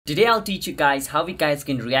Today I'll teach you guys how you guys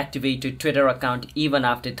can reactivate your Twitter account even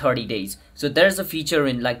after 30 days. So there's a feature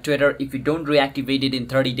in Twitter, if you don't reactivate it in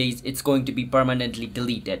 30 days, it's going to be permanently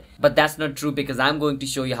deleted. But that's not true because I'm going to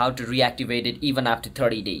show you how to reactivate it even after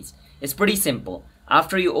 30 days. It's pretty simple.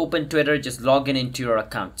 After you open Twitter, just log in into your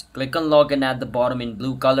account. Click on login at the bottom in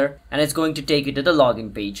blue color and it's going to take you to the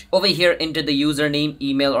login page. Over here, enter the username,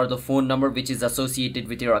 email or the phone number which is associated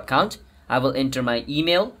with your account. I will enter my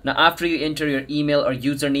email. Now after you enter your email or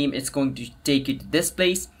username, it's going to take you to this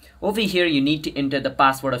place. Over here, you need to enter the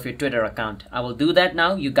password of your Twitter account. I will do that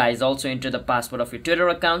now. You guys also enter the password of your Twitter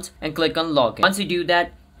account and click on login. Once you do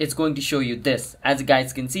that, it's going to show you this. As you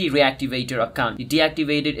guys can see, reactivate your account. You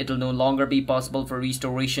deactivate it, it'll no longer be possible for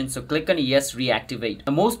restoration. So click on yes, reactivate.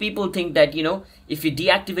 Now most people think that, if you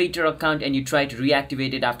deactivate your account and you try to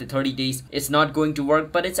reactivate it after 30 days, it's not going to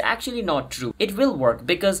work, but it's actually not true. It will work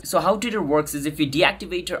because, so how Twitter works is if you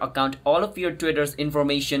deactivate your account, all of your Twitter's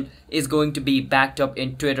information is going to be backed up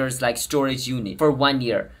in Twitter's storage unit for 1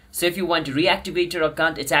 year. So if you want to reactivate your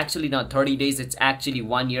account, it's actually not 30 days, it's actually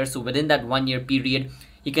 1 year. So within that 1 year period,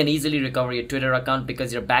 you can easily recover your Twitter account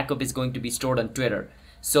because your backup is going to be stored on Twitter.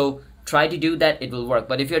 So try to do that, it will work.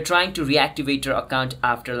 But if you're trying to reactivate your account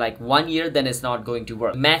after 1 year, then it's not going to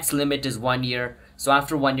work. Max limit is 1 year. So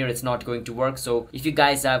after 1 year, it's not going to work. So if you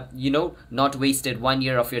guys have, not wasted 1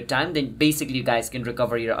 year of your time, then basically you guys can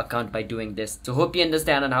recover your account by doing this. So hope you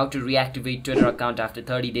understand on how to reactivate Twitter account after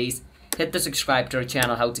 30 days. Hit the subscribe to our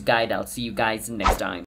channel, How to Guide. I'll see you guys next time.